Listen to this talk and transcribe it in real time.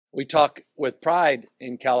We talk with pride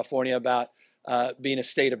in California about being a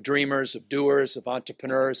state of dreamers, of doers, of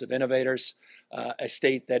entrepreneurs, of innovators, a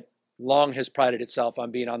state that long has prided itself on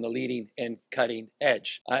being on the leading and cutting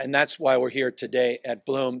edge. And that's why we're here today at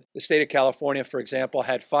Bloom. The state of California, for example,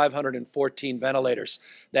 had 514 ventilators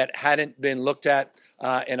that hadn't been looked at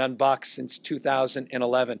and unboxed since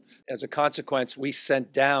 2011. As a consequence, we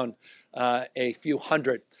sent down a few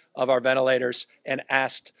hundred of our ventilators and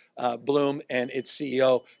asked Bloom and its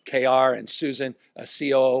CEO, KR, and Susan,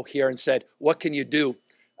 COO here, and said, what can you do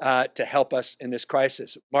to help us in this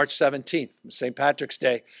crisis? March 17th, St. Patrick's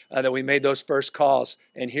Day, that we made those first calls.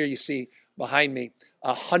 And here you see behind me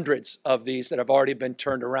hundreds of these that have already been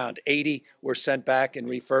turned around. 80 were sent back and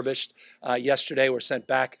refurbished. Yesterday were sent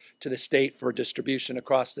back to the state for distribution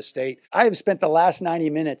across the state. I have spent the last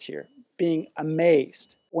 90 minutes here being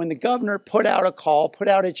amazed. When the governor put out a call, put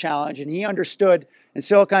out a challenge, and he understood in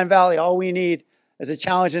Silicon Valley, all we need is a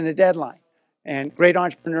challenge and a deadline. And great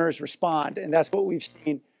entrepreneurs respond. And that's what we've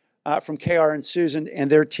seen from KR and Susan and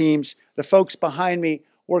their teams. The folks behind me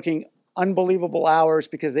working unbelievable hours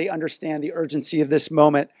because they understand the urgency of this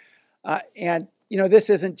moment. And, you know, this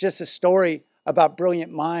isn't just a story about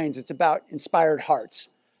brilliant minds. It's about inspired hearts.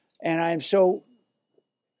 And I am so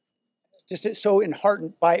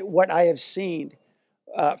enheartened by what I have seen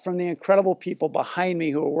from the incredible people behind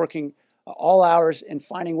me who are working all hours and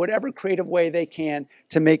finding whatever creative way they can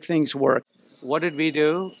to make things work. What did we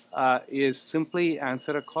do is simply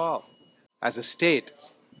answer a call. As a state,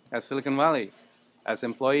 as Silicon Valley, as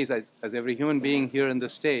employees, as every human being here in the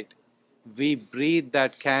state, we breathe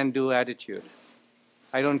that can-do attitude.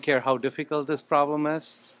 I don't care how difficult this problem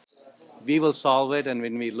is, we will solve it, and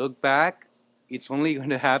when we look back, it's only going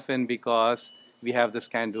to happen because we have this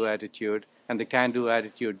can-do attitude, and the can-do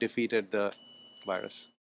attitude defeated the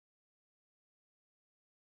virus.